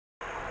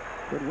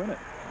could win it.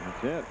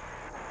 That's it.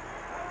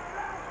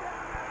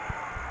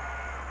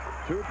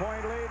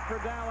 2-point lead for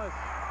Dallas.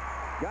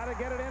 Got to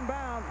get it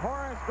inbound.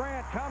 Horace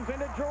Grant comes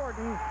into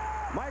Jordan.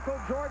 Michael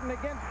Jordan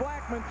against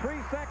Blackman.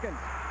 3 seconds.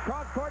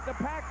 Cross court to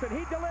Paxson.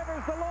 He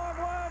delivers the long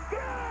one.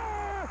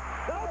 Yeah!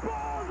 The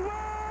Bulls win!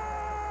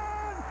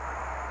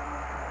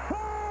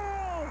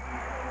 Oh!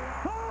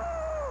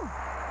 Oh!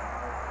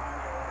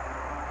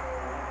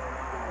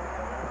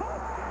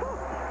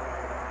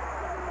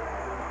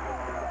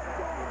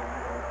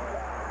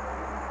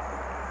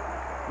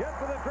 Get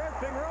to the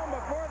dressing room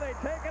before they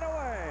take it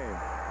away.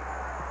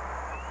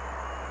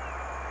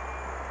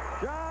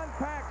 John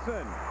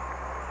Paxson.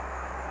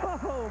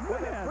 Oh, man.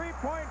 With a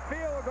 3-point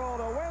field goal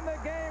to win the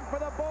game for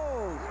the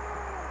Bulls.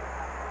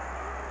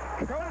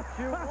 Coach,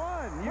 you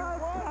won. You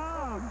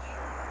won.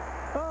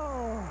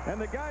 Oh. And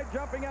the guy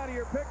jumping out of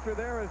your picture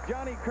there is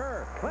Johnny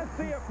Kerr. Let's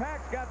see if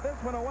Pax got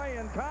this one away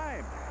in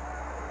time.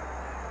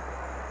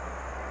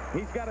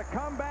 He's got to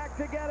come back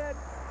to get it.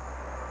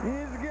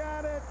 He's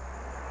got it.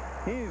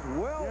 He's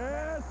well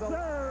past the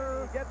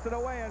line. He gets it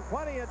away in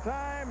plenty of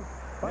time.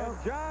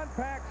 And John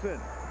Paxson,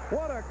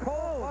 what a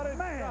cold-blooded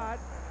shot.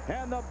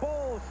 And the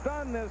Bulls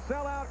stun this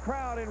sellout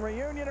crowd in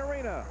Reunion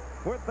Arena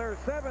with their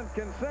 7th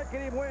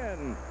consecutive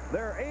win.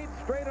 They're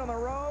 8th straight on the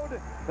road.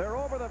 They're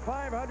over the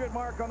 500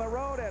 mark on the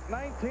road at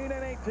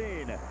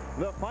 19-18.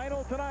 The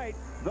final tonight,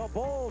 the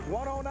Bulls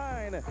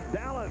 109,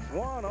 Dallas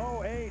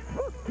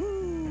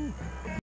 108.